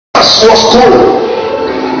was cold.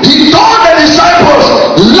 He told the disciples,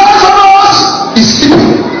 Lazarus is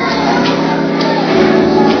sleeping.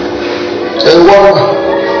 And one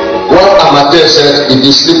amateur said, if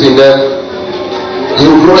he's sleeping, then he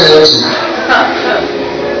will grow healthy.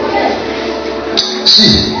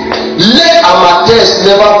 See, let amateurs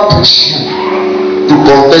never push you to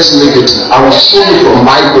confess negative. I will show you from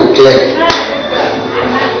Bible clear.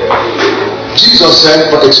 Jesus said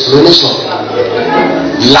for explanation,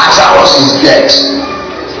 Lazarus is dead,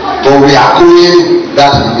 but we are going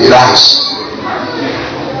that he will rise.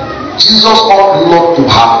 Jesus ought not to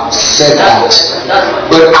have said that,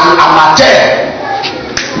 but an amateur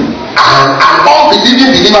and an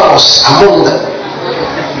unbelieving believer was among them.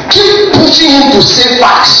 Keep pushing him to say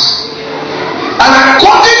facts, and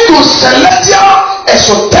according to celestial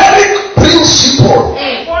esoteric principle,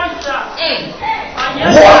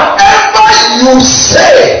 whatever you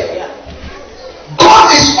say,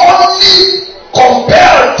 God is only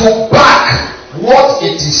compelled to back what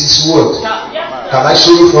it is His word. Can I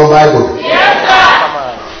show you from Bible? Yes, sir.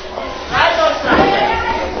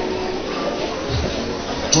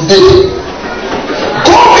 Today,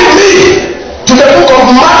 go with me to the book of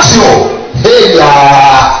Matthew. Hey,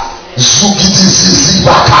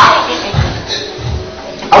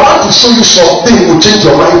 I want to show you something will change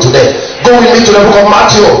your mind today. Go with me to the book of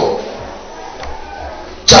Matthew,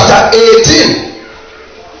 chapter 18,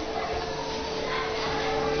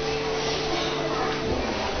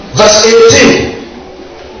 verse 18.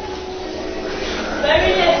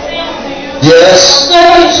 Yes.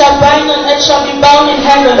 Whatsoever you shall bind on earth shall be bound in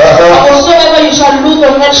heaven. And whatsoever you shall loose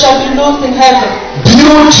on earth shall be loosed in heaven.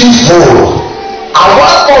 Beautiful. I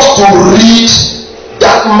want us to read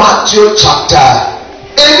that Matthew chapter.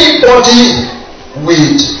 Anybody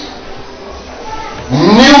with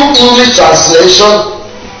New English Translation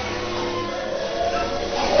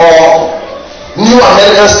or New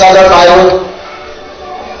American Standard Bible?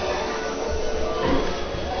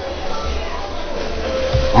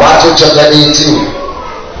 Matthew chapter 18.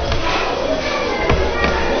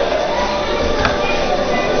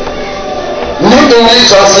 New English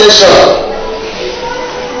Translation.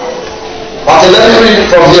 Okay, let me read it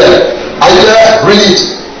from here. Are you there? Read it.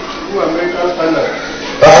 New American Standard.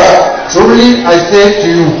 Truly I say to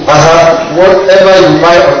you, whatever you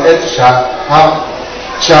bind on earth shall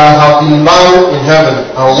have been bound in heaven,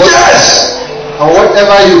 and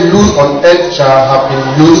whatever you loose on earth shall have been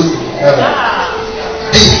loosed in heaven.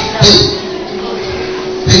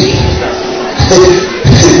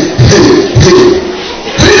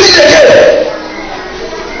 Read it again.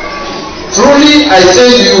 Truly I say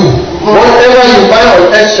to you, whatever you bind on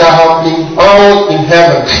earth shall have been bound in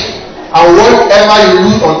heaven, and whatever you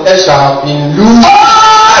loose on earth shall have been loosed.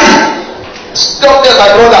 Stop there, my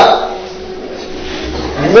brother.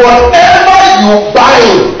 Whatever you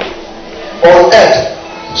bind on earth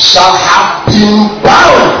shall have been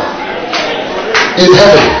bound in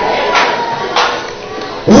heaven.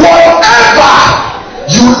 Whatever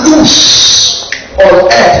you loose on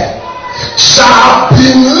earth shall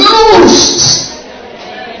be loosed.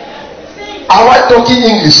 Are I talking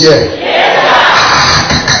English here?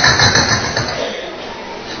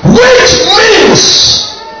 Which means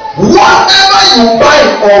whatever you bind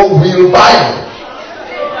or will bind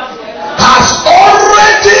has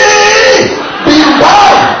already been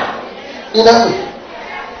bound in heaven.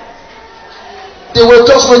 They were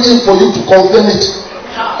just waiting for you to confirm it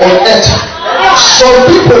on earth. Some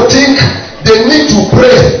people think they need to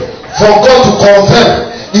pray for God to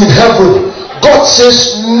confirm in heaven. God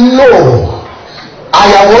says, no, I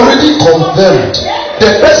have already confirmed.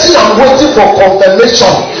 The person I'm waiting for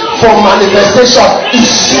confirmation, for manifestation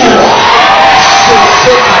is you.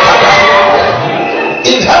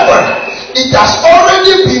 In heaven, it has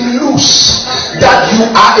already been loose that you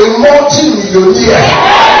are a multi-millionaire.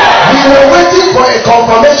 We were waiting for a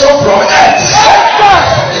confirmation from earth.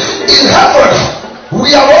 In heaven,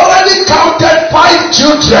 we have already counted 5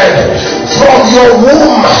 children from your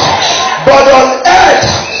womb, but on earth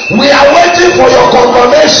we are waiting for your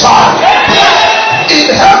confirmation. In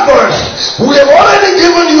heaven, we have already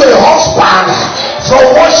given you a husband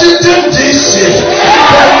from Washington DC.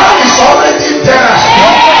 The man is already there,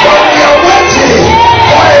 but we are waiting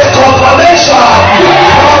for a confirmation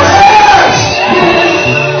from earth.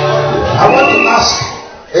 I want to ask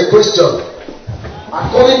a question.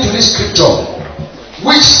 According to this scripture,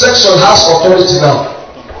 which section has authority now?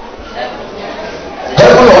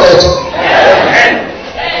 Heaven or earth?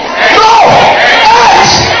 No!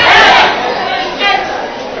 Earth!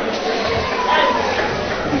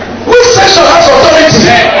 Which section has authority?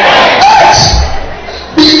 Earth!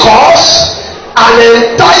 Because an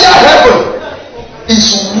entire heaven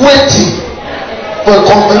is waiting for a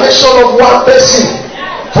confirmation of one person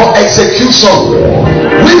for execution,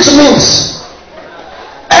 which means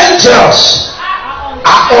angels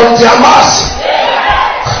are on their mass,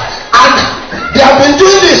 and they have been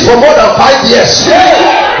doing this for more than 5 years,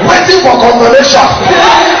 waiting for confirmation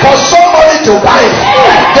for somebody to bind.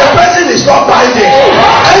 The person is not binding.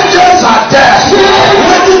 Angels are there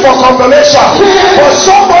waiting for confirmation for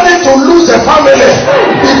somebody to lose a family.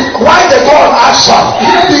 Why they go on action?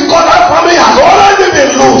 Because that family has already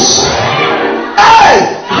been loose.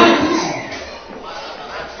 Hey!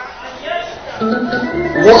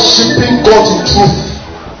 Worshipping God in truth.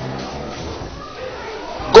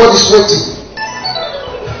 God is waiting.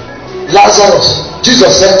 Lazarus,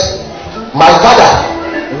 Jesus said, my father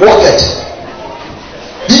walketh.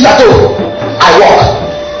 Hitherto I walk.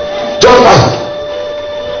 John 1.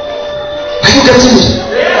 Are you getting me?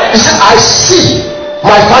 He said, I see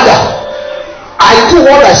my father. I do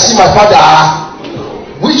what I see my father,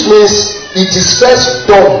 which means it is first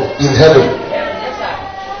done in heaven.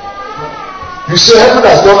 You say heaven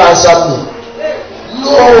has not answered me.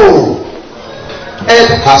 No.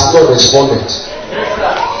 Earth has not responded.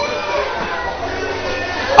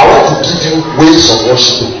 I want to give you ways of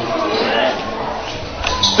worshiping.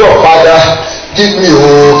 Stop, Father, give me,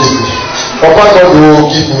 oh, give me. Papa God, oh,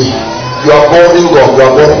 give me. You are born in God, you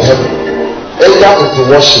are born in heaven. Enter into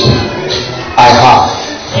worship. I have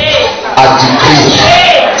a degree.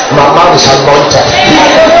 My mouth is anointed.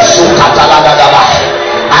 So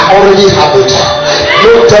I already have it.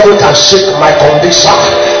 No devil can shake my conviction.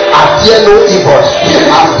 I fear no evil.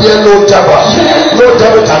 I fear no devil. No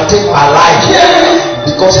devil can take my life,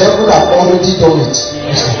 because heaven had already done it.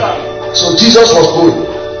 So Jesus was going.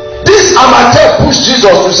 This amateur pushed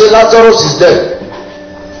Jesus to say Lazarus is dead.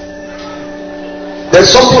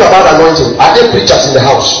 There's something about anointing. Are there preachers in the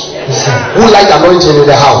house who like anointing in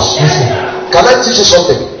the house? Can I teach you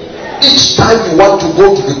something? Each time you want to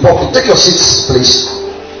go to the pulpit, take your seats, please.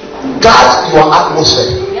 Guard your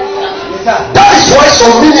atmosphere. That is why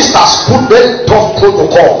some ministers put very tough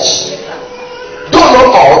protocols. Though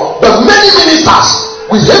not all, but many ministers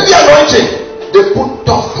with heavy anointing, they put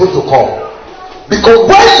tough protocol. Because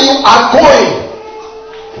when you are going,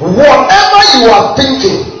 whatever you are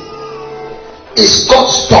thinking is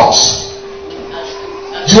God's thoughts.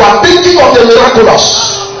 You are thinking of the miraculous.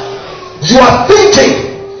 You are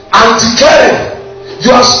thinking and declaring.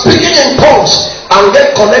 You are speaking in tongues and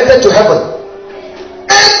get connected to heaven.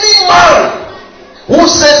 Any man who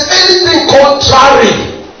says anything contrary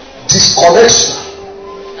disconnects you.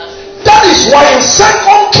 That is why in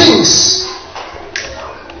 2 Kings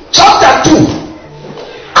chapter 2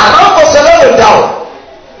 and verse 11 down,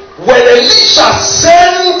 when Elisha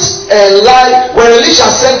sent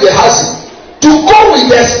Gehazi to go with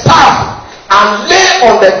the staff and lay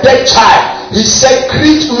on the dead child, he said,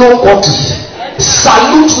 greet nobody,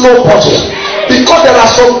 salute nobody, because there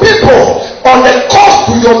are some people on the course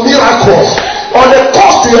to your miracle, on the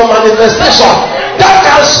course to your manifestation, that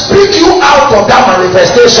can speak you out of that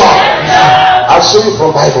manifestation. I'll show you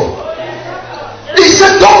from Bible. He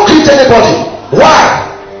said, don't greet anybody. Why?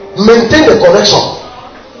 Maintain the connection.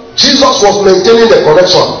 Jesus was maintaining the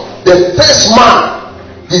connection. The first man,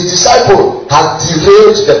 his disciple, had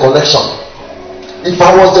derailed the connection. If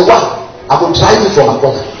I was the one, I would drive you from a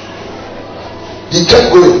corner. He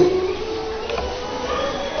kept going.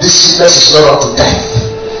 This sickness is not unto death.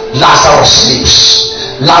 Lazarus sleeps.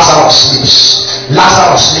 Lazarus sleeps.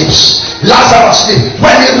 Lazarus sleeps. Lazarus sleeps.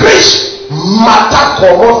 When he reached, Martha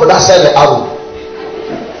called out for that side of the arrow.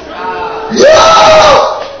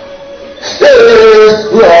 Yeah!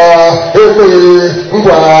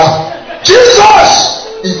 Jesus!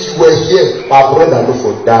 If you were here, my brother no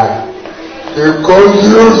for die. They call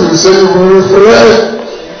you to say you will pray.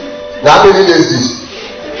 Now how many days this?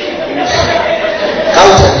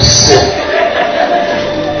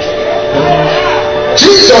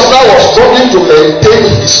 Jesus now was struggling to maintain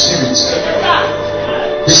his spirit.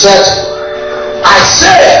 He said, I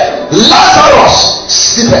say, Lazarus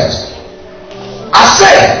sleepeth. I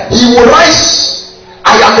say, he will rise.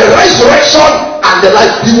 I am the resurrection and the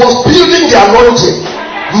life. He was building the anointing.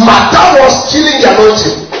 Martha was killing the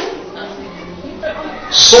anointing.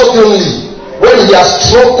 Suddenly, when he has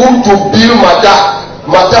struggled to build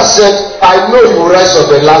Martha said, I know you will rise on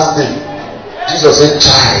the last day. Jesus said,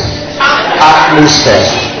 child, atmosphere.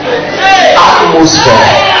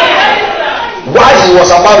 While he was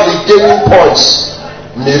about to be gaining points,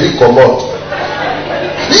 Mary come out.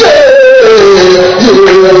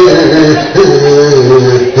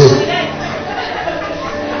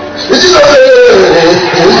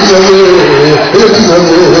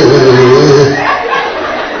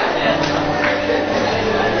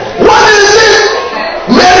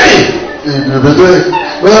 You be doing.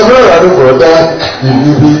 We are very ready for that.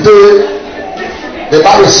 You be doing. The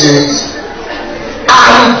Bible says,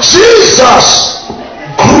 and Jesus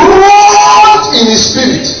groaned in his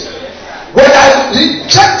spirit. When I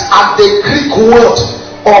checked at the Greek word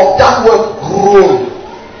of that word groan,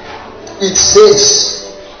 it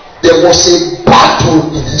says there was a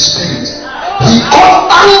battle in his spirit. He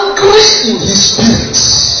got angry in his spirit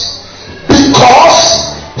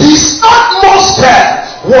because his atmosphere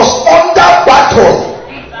was under battle.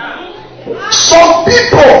 Some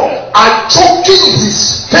people are choking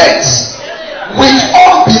his faith with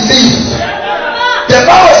unbelief. The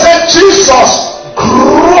Bible said Jesus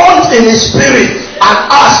groaned in his spirit and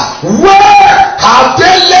asked, where have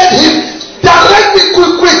they led him? Direct me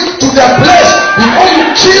quick to the place before you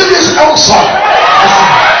kill this young son.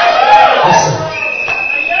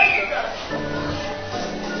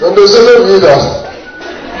 And they said me that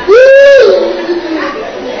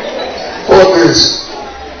 4 days.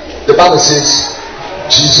 The Bible says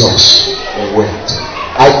Jesus wept.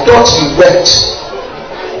 I thought he wept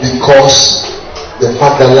because the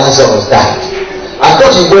fact that Lazarus died. I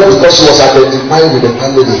thought he wept because he was identifying with the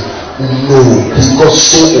family. No, he got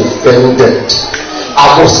so offended.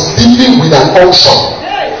 I was dealing with an unction.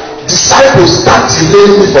 Disciples start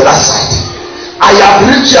delaying me for that side. I have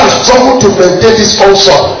reached and struggled to maintain this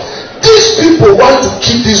unction. These people want to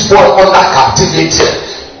keep this boy under captivity.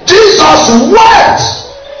 Jesus wept.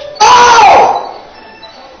 Oh,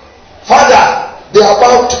 Father, they are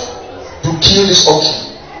about to kill this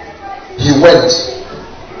unction. He went.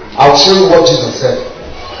 I'll show you what Jesus said.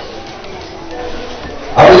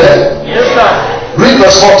 Are we there? Yes, sir. Read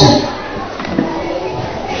verse 40.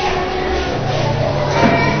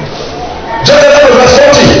 Just verse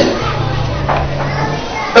 40.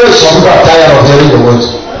 Some people are tired of hearing the word.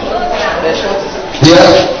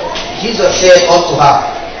 Yeah. Jesus said unto her,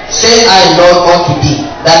 say I not unto thee,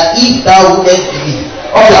 that if thou wouldest believe.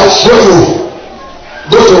 Okay,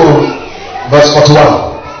 go to verse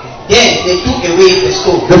 41. Then they took away the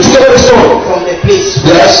stone. They took away the stone from the place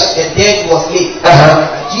where yes. the dead was laid. And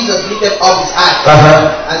Jesus lifted up his eyes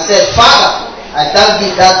and said, Father, I thank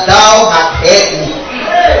thee that thou hast heard me.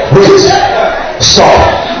 Wait, stop.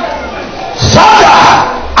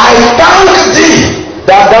 Father, I thank thee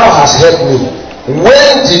that thou hast heard me.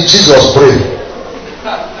 When did Jesus pray?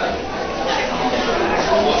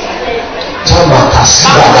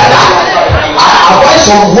 I buy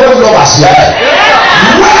some word lovers here.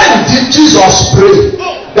 When did Jesus pray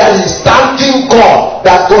that he's thanking God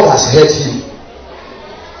that God has heard him?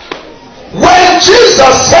 When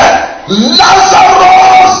Jesus said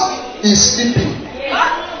Lazarus is sleeping,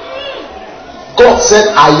 God said,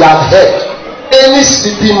 I have heard. Any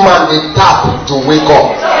sleeping man they tap to wake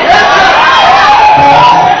up.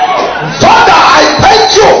 Father, I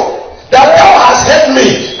thank you that thou hast heard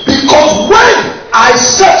me, because when I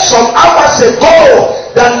said some hours ago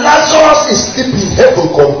that Lazarus is sleeping, heaven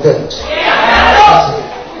confirmed.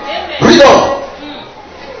 Read on.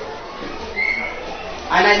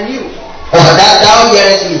 And I knew that thou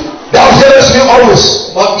hearest me. Thou hearest me always.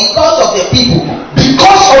 But because of the people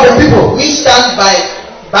which stand by,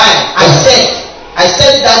 I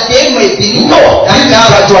said that they may believe. No, read it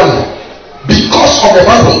gradually. Because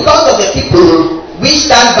of the people which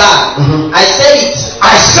stand by, I said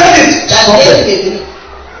it that they may believe.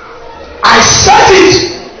 I said it.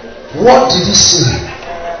 What did he say?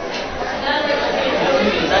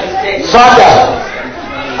 Father,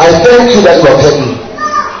 I thank you that you have heard me.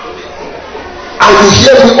 And you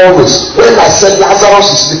hear me always when I said Lazarus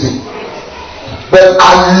is sleeping. But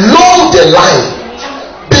along the line,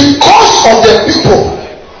 because of the people,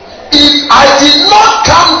 if I did not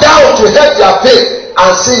come down to help their faith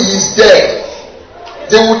and say he's dead,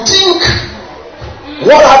 they would think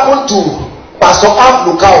what happened to Pastor Ab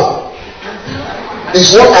Lukau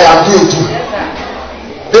is what I am doing too.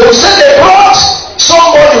 They will say they brought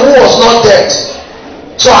somebody who was not dead.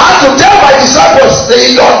 So I had to tell my disciples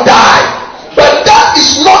they don't die. But that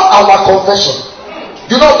is not our confession.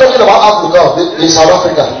 You're not talking about Ab Lukau in South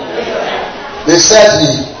Africa. They said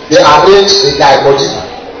they arranged a guy body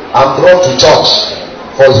and brought to church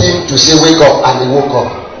for him to say wake up, and he woke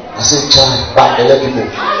up. I said, child, back and let people.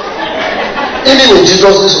 Even in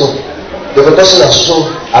Jesus' name, the person has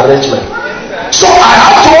shown arrangement. So I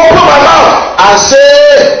have to open my mouth and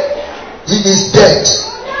say, he is dead.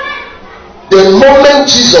 The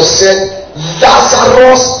moment Jesus said,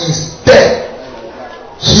 Lazarus is dead,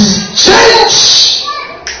 he changed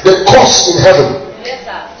the course in heaven.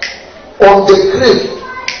 On the grave,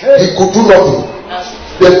 he could do nothing.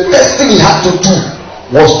 The first thing he had to do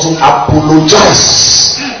was to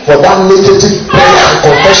apologize for that negative prayer and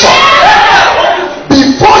confession.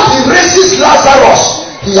 before he raises Lazarus,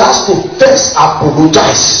 he has to first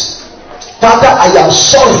apologize. Father, I am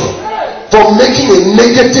sorry for making a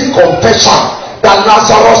negative confession that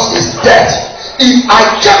Lazarus is dead. If I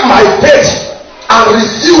kept my faith and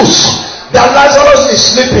refuse that Lazarus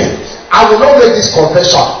is sleeping, I will not make this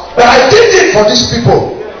confession. But I did it for these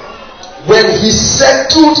people. When he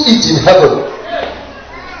settled it in heaven,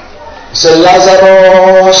 he said,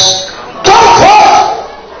 Lazarus, come forth.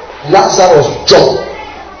 Lazarus jumped.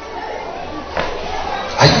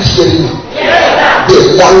 Are you hearing me?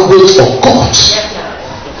 The language of God.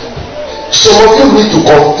 Some of you need to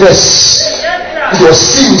confess your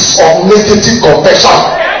sins of negative confession.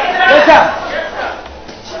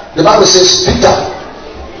 The Bible says Peter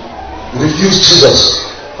refused Jesus.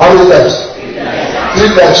 How many times?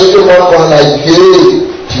 3 times. So the one going like, hey,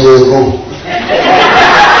 Diego.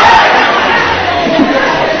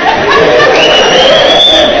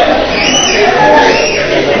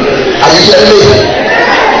 Are you hearing me?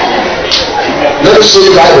 Let me show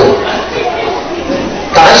you Bible.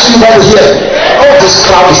 Can I see you Bible here? Oh, this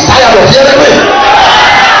crowd is tired of hearing me.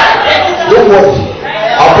 Don't worry,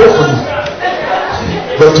 I'll pray for you.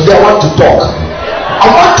 But today I want to talk. I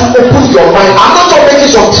want to open your mind. I'm not just making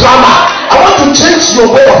some drama. I want to change your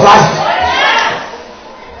way of life.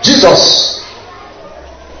 Jesus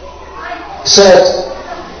said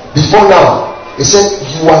before now, he said,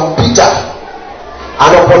 you are Peter,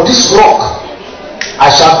 and upon this rock I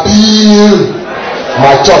shall build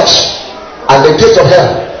my church, and the gates of hell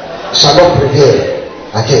shall not prevail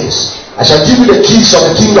against. I shall give you the keys of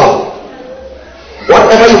the kingdom.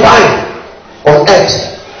 Whatever you bind on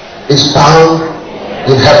earth is bound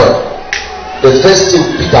in heaven. The first thing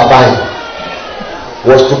Peter bind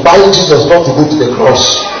was to bind Jesus not to go to the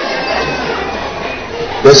cross.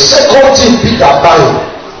 The second thing Peter bind,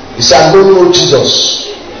 he said, no, Jesus,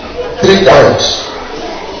 3 times.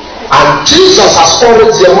 And Jesus has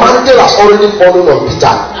already, the mantle has already fallen on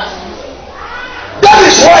Peter. That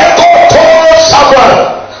is why God told Samuel,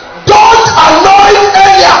 don't anoint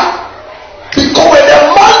Eliab, because when the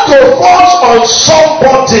mantle falls on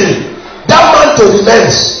somebody, that mantle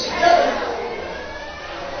remains.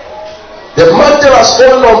 The mantle has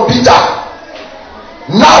fallen on Peter.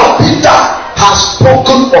 Now Peter has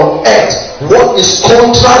spoken on earth what is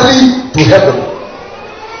contrary to heaven.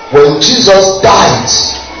 When Jesus died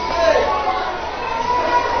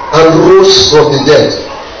and rose from the dead,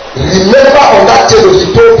 remember on that table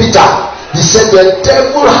he told Peter, he said, the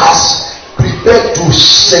devil has prepared to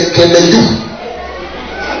sekele you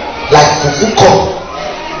like fufu come,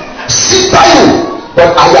 sit by you,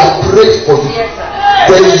 but I have prayed for you.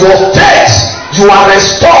 When your faith, you are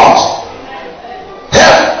restored,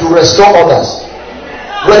 help to restore others.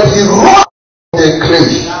 When he rose from the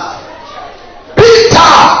grave,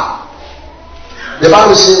 Peter, the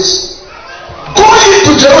Bible says, go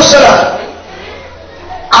into Jerusalem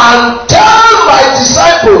and tell my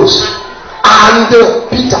disciples and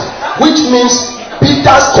Peter, which means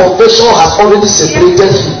Peter's confession has already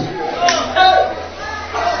separated him.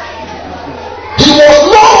 He was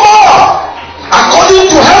no more, according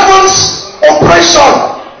to heaven's operation,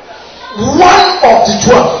 one of the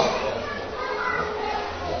 12.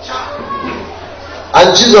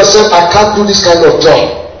 And Jesus said, I can't do this kind of job.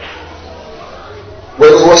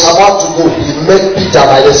 When he was about to go, he met Peter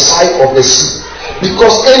by the side of the sea,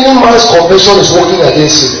 because any man's confession is working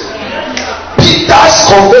against him. Peter's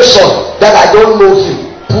confession that I don't know him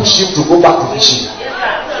pushed him to go back to fishing.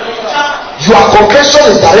 Your confession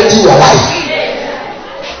is directing your life.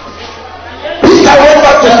 Peter went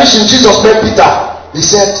back to fishing. Jesus met Peter. He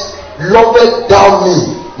said, lovest thou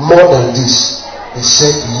me more than this? He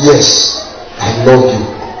said, yes, I love you.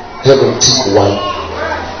 Heaven, take one.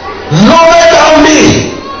 Lovest thou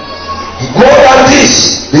me more than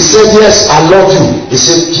this? He said, yes, I love you. He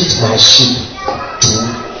said, give my sheep to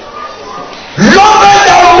me. Lovest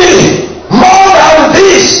thou me more than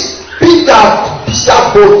this? Peter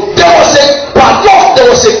start bold. There was a padlock, there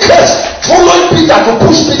was a curse following Peter to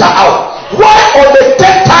push Peter out. Why on the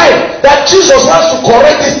 10th time that Jesus wants to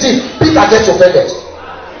correct this thing, Peter gets offended?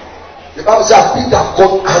 The Bible says Peter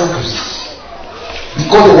got angry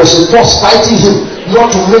because there was a force fighting him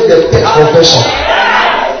not to make the 10th confession.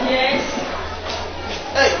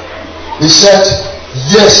 He said,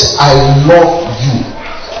 yes, I love you.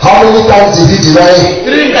 How many times did he deny?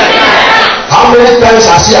 3 times. How many times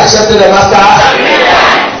has he accepted the master? 3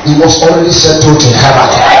 times. He was already settled in heaven.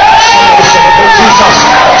 Somebody celebrate Jesus.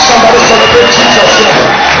 Somebody celebrate Jesus.